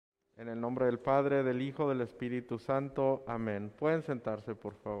En el nombre del Padre, del Hijo, del Espíritu Santo. Amén. Pueden sentarse,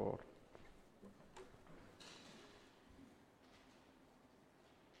 por favor.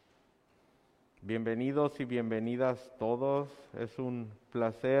 Bienvenidos y bienvenidas todos. Es un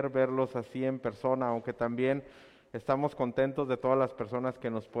placer verlos así en persona, aunque también estamos contentos de todas las personas que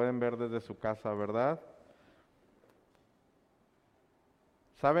nos pueden ver desde su casa, ¿verdad?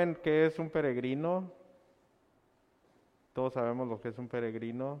 ¿Saben qué es un peregrino? Todos sabemos lo que es un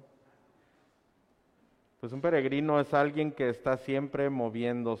peregrino. Pues un peregrino es alguien que está siempre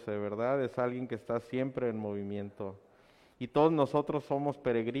moviéndose, ¿verdad? Es alguien que está siempre en movimiento. Y todos nosotros somos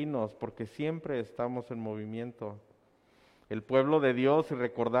peregrinos porque siempre estamos en movimiento. El pueblo de Dios, si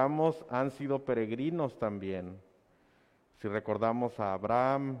recordamos, han sido peregrinos también. Si recordamos a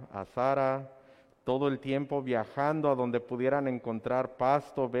Abraham, a Sara, todo el tiempo viajando a donde pudieran encontrar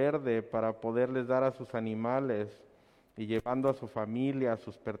pasto verde para poderles dar a sus animales y llevando a su familia, a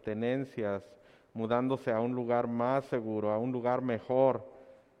sus pertenencias, mudándose a un lugar más seguro, a un lugar mejor,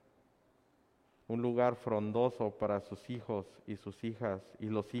 un lugar frondoso para sus hijos y sus hijas y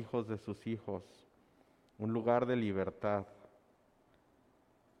los hijos de sus hijos, un lugar de libertad.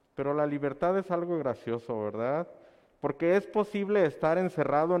 Pero la libertad es algo gracioso, ¿verdad? Porque es posible estar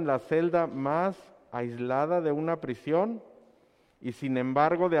encerrado en la celda más aislada de una prisión y sin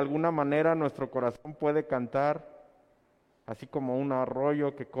embargo de alguna manera nuestro corazón puede cantar así como un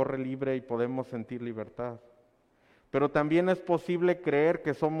arroyo que corre libre y podemos sentir libertad. Pero también es posible creer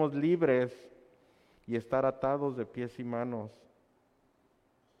que somos libres y estar atados de pies y manos.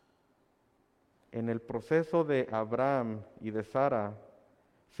 En el proceso de Abraham y de Sara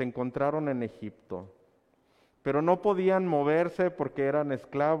se encontraron en Egipto, pero no podían moverse porque eran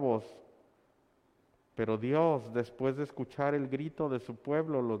esclavos. Pero Dios, después de escuchar el grito de su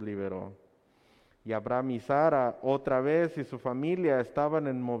pueblo, los liberó. Y Abraham y Sara, otra vez, y su familia estaban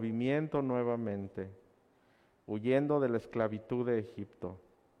en movimiento nuevamente, huyendo de la esclavitud de Egipto.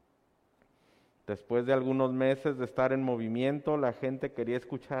 Después de algunos meses de estar en movimiento, la gente quería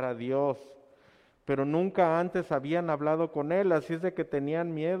escuchar a Dios, pero nunca antes habían hablado con Él, así es de que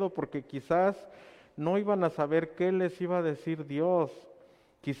tenían miedo porque quizás no iban a saber qué les iba a decir Dios.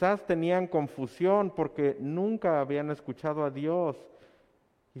 Quizás tenían confusión porque nunca habían escuchado a Dios.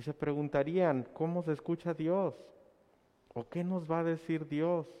 Y se preguntarían, ¿cómo se escucha a Dios? ¿O qué nos va a decir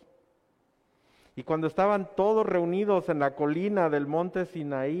Dios? Y cuando estaban todos reunidos en la colina del monte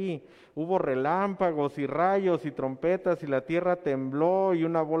Sinaí, hubo relámpagos y rayos y trompetas y la tierra tembló y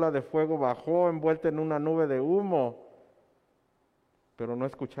una bola de fuego bajó envuelta en una nube de humo. Pero no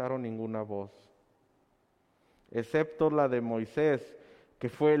escucharon ninguna voz, excepto la de Moisés, que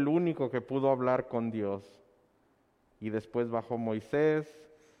fue el único que pudo hablar con Dios. Y después bajó Moisés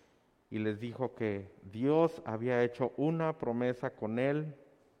y les dijo que Dios había hecho una promesa con él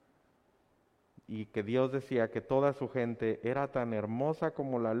y que Dios decía que toda su gente era tan hermosa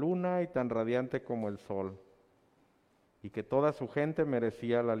como la luna y tan radiante como el sol y que toda su gente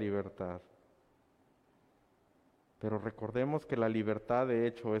merecía la libertad. Pero recordemos que la libertad de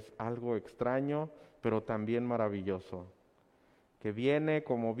hecho es algo extraño, pero también maravilloso, que viene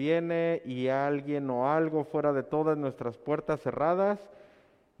como viene y alguien o algo fuera de todas nuestras puertas cerradas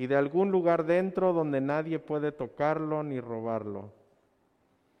y de algún lugar dentro donde nadie puede tocarlo ni robarlo.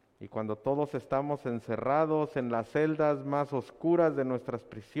 Y cuando todos estamos encerrados en las celdas más oscuras de nuestras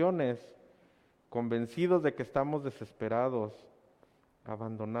prisiones, convencidos de que estamos desesperados,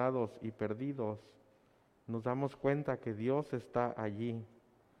 abandonados y perdidos, nos damos cuenta que Dios está allí.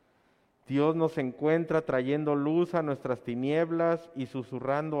 Dios nos encuentra trayendo luz a nuestras tinieblas y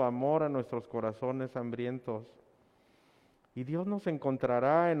susurrando amor a nuestros corazones hambrientos. Y Dios nos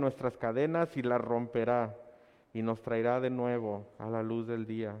encontrará en nuestras cadenas y las romperá y nos traerá de nuevo a la luz del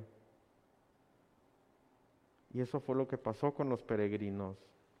día. Y eso fue lo que pasó con los peregrinos.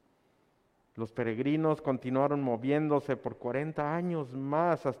 Los peregrinos continuaron moviéndose por 40 años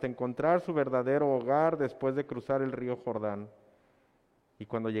más hasta encontrar su verdadero hogar después de cruzar el río Jordán. Y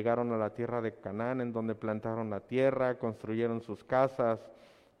cuando llegaron a la tierra de Canaán, en donde plantaron la tierra, construyeron sus casas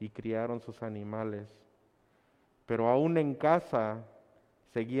y criaron sus animales. Pero aún en casa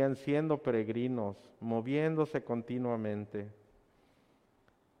seguían siendo peregrinos, moviéndose continuamente.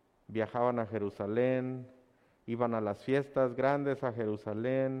 Viajaban a Jerusalén, iban a las fiestas grandes a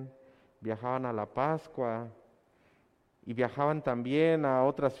Jerusalén, viajaban a la Pascua y viajaban también a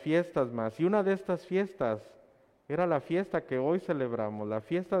otras fiestas más. Y una de estas fiestas era la fiesta que hoy celebramos, la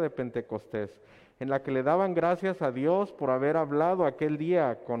fiesta de Pentecostés, en la que le daban gracias a Dios por haber hablado aquel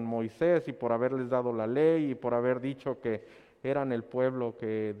día con Moisés y por haberles dado la ley y por haber dicho que eran el pueblo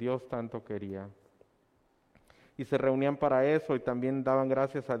que Dios tanto quería. y se reunían para eso y también daban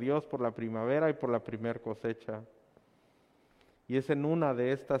gracias a Dios por la primavera y por la primer cosecha. Y es en una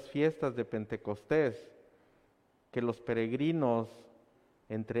de estas fiestas de Pentecostés que los peregrinos,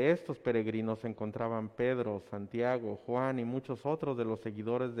 entre estos peregrinos se encontraban Pedro, Santiago, Juan y muchos otros de los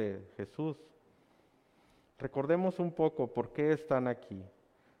seguidores de Jesús. Recordemos un poco por qué están aquí.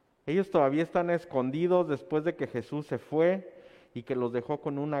 Ellos todavía están escondidos después de que Jesús se fue y que los dejó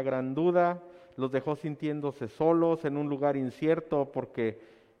con una gran duda, los dejó sintiéndose solos en un lugar incierto, porque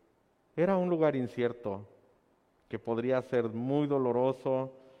era un lugar incierto que podría ser muy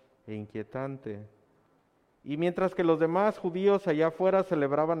doloroso e inquietante. Y mientras que los demás judíos allá afuera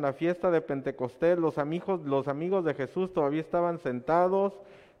celebraban la fiesta de Pentecostés, los amigos de Jesús todavía estaban sentados,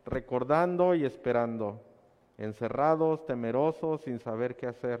 recordando y esperando, encerrados, temerosos, sin saber qué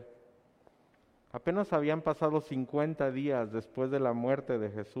hacer. Apenas habían pasado 50 días después de la muerte de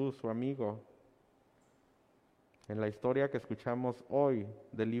Jesús, su amigo. En la historia que escuchamos hoy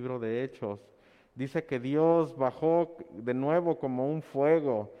del libro de Hechos, dice que Dios bajó de nuevo como un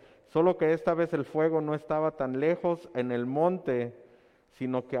fuego, solo que esta vez el fuego no estaba tan lejos en el monte,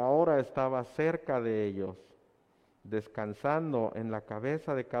 sino que ahora estaba cerca de ellos, descansando en la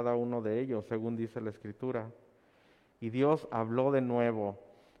cabeza de cada uno de ellos, según dice la Escritura. Y Dios habló de nuevo.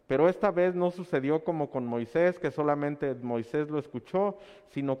 Pero esta vez no sucedió como con Moisés, que solamente Moisés lo escuchó,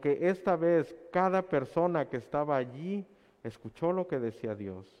 sino que esta vez cada persona que estaba allí escuchó lo que decía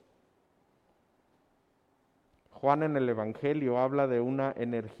Dios. Juan en el Evangelio habla de una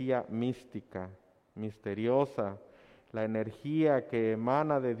energía mística, misteriosa, la energía que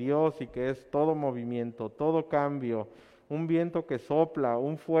emana de Dios y que es todo movimiento, todo cambio, un viento que sopla,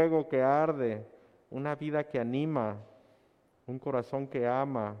 un fuego que arde, una vida que anima, un corazón que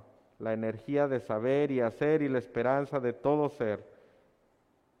ama, la energía de saber y hacer y la esperanza de todo ser,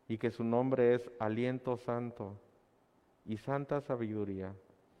 y que su nombre es aliento santo y santa sabiduría,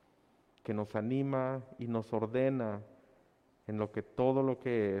 que nos anima y nos ordena en todo lo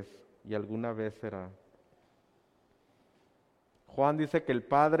que es y alguna vez será. Juan dice que el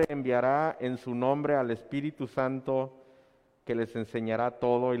Padre enviará en su nombre al Espíritu Santo, que les enseñará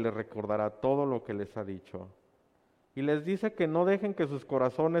todo y les recordará todo lo que les ha dicho. Y les dice que no dejen que sus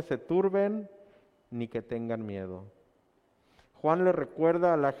corazones se turben ni que tengan miedo. Juan le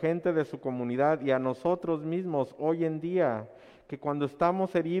recuerda a la gente de su comunidad y a nosotros mismos hoy en día que cuando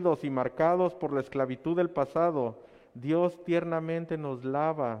estamos heridos y marcados por la esclavitud del pasado, Dios tiernamente nos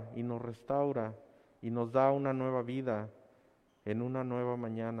lava y nos restaura y nos da una nueva vida en una nueva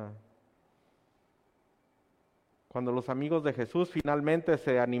mañana. Cuando los amigos de Jesús finalmente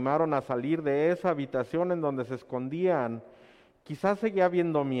se animaron a salir de esa habitación en donde se escondían, quizás seguía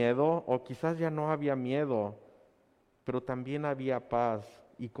habiendo miedo o quizás ya no había miedo, pero también había paz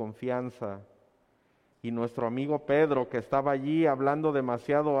y confianza. Y nuestro amigo Pedro, que estaba allí hablando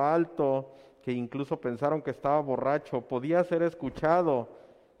demasiado alto, que incluso pensaron que estaba borracho, podía ser escuchado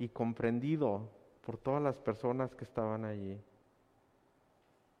y comprendido por todas las personas que estaban allí.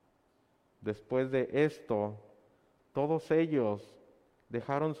 Después de esto, todos ellos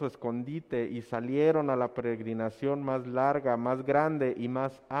dejaron su escondite y salieron a la peregrinación más larga, más grande y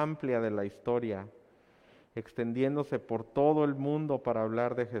más amplia de la historia, extendiéndose por todo el mundo para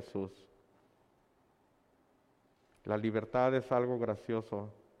hablar de Jesús. La libertad es algo gracioso,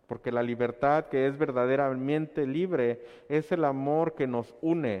 porque la libertad que es verdaderamente libre es el amor que nos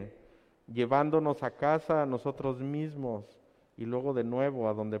une, llevándonos a casa a nosotros mismos y luego de nuevo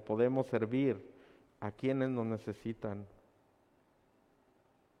a donde podemos servir a quienes nos necesitan.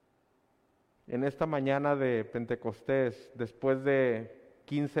 En esta mañana de Pentecostés, después de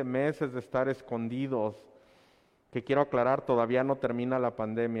 15 meses de estar escondidos, que quiero aclarar, todavía no termina la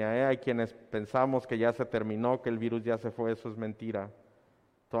pandemia, Hay quienes pensamos que ya se terminó, que el virus ya se fue, eso es mentira.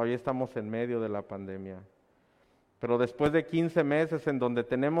 Todavía estamos en medio de la pandemia. Pero después de 15 meses en donde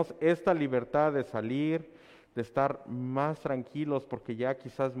tenemos esta libertad de salir, de estar más tranquilos, porque ya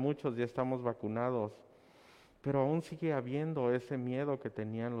quizás muchos ya estamos vacunados, pero aún sigue habiendo ese miedo que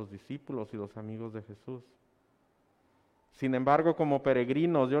tenían los discípulos y los amigos de Jesús. Sin embargo, como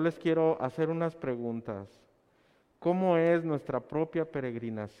peregrinos, yo les quiero hacer unas preguntas. ¿Cómo es nuestra propia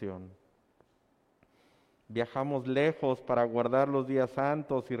peregrinación? ¿Viajamos lejos para guardar los días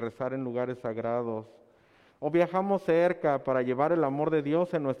santos y rezar en lugares sagrados? ¿O viajamos cerca para llevar el amor de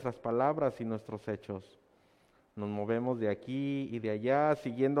Dios en nuestras palabras y nuestros hechos? Nos movemos de aquí y de allá,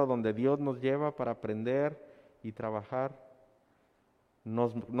 siguiendo a donde Dios nos lleva para aprender y trabajar.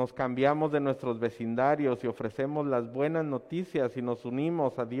 Nos cambiamos de nuestros vecindarios y ofrecemos las buenas noticias y nos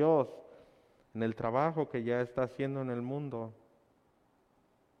unimos a Dios en el trabajo que ya está haciendo en el mundo.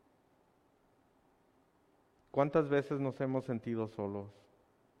 ¿Cuántas veces nos hemos sentido solos?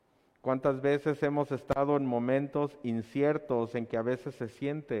 ¿Cuántas veces hemos estado en momentos inciertos en que a veces se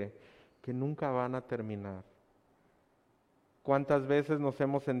siente que nunca van a terminar? ¿Cuántas veces nos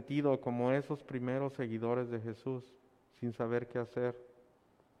hemos sentido como esos primeros seguidores de Jesús, sin saber qué hacer?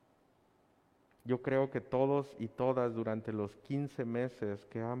 Yo creo que todos y todas durante los 15 meses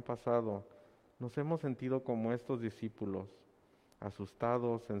que han pasado, nos hemos sentido como estos discípulos,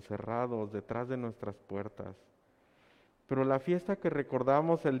 asustados, encerrados detrás de nuestras puertas. Pero la fiesta que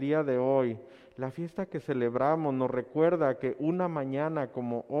recordamos el día de hoy, la fiesta que celebramos, nos recuerda que una mañana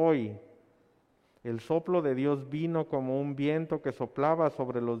como hoy, el soplo de Dios vino como un viento que soplaba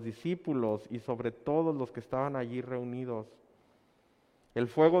sobre los discípulos y sobre todos los que estaban allí reunidos. El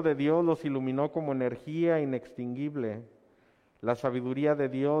fuego de Dios los iluminó como energía inextinguible. La sabiduría de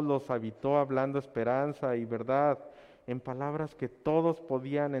Dios los habitó hablando esperanza y verdad en palabras que todos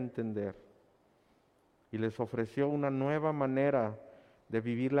podían entender. Y les ofreció una nueva manera de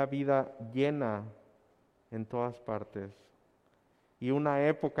vivir la vida llena en todas partes. Y una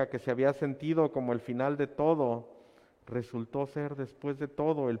época que se había sentido como el final de todo, resultó ser después de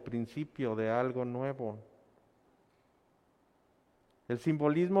todo el principio de algo nuevo. El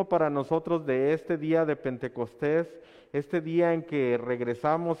simbolismo para nosotros de este día de Pentecostés, este día en que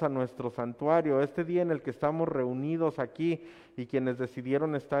regresamos a nuestro santuario, este día en el que estamos reunidos aquí y quienes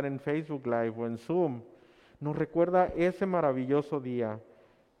decidieron estar en Facebook Live o en Zoom, nos recuerda ese maravilloso día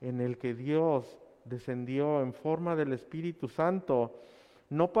en el que Dios descendió en forma del Espíritu Santo,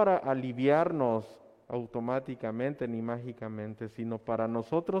 no para aliviarnos automáticamente ni mágicamente, sino para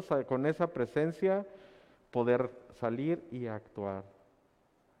nosotros con esa presencia poder salir y actuar.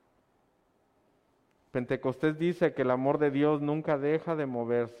 Pentecostés dice que el amor de Dios nunca deja de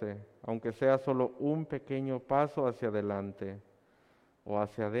moverse, aunque sea solo un pequeño paso hacia adelante o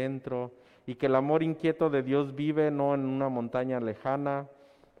hacia adentro, y que el amor inquieto de Dios vive no en una montaña lejana,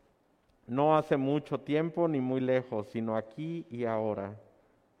 no hace mucho tiempo ni muy lejos, sino aquí y ahora,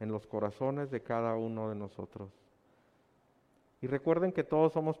 en los corazones de cada uno de nosotros. Y recuerden que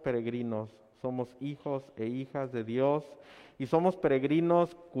todos somos peregrinos, somos hijos e hijas de Dios, y somos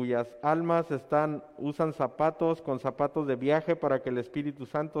peregrinos cuyas almas usan zapatos con zapatos de viaje para que el Espíritu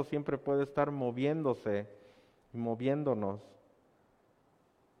Santo siempre pueda estar moviéndose y moviéndonos.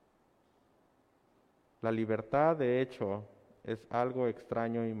 La libertad, de hecho, es algo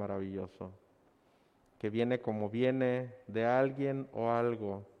extraño y maravilloso, que viene como viene de alguien o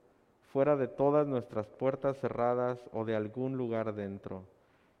algo, fuera de todas nuestras puertas cerradas o de algún lugar dentro,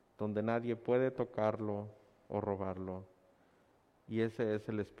 donde nadie puede tocarlo o robarlo. Y ese es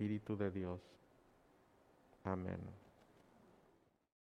el Espíritu de Dios. Amén.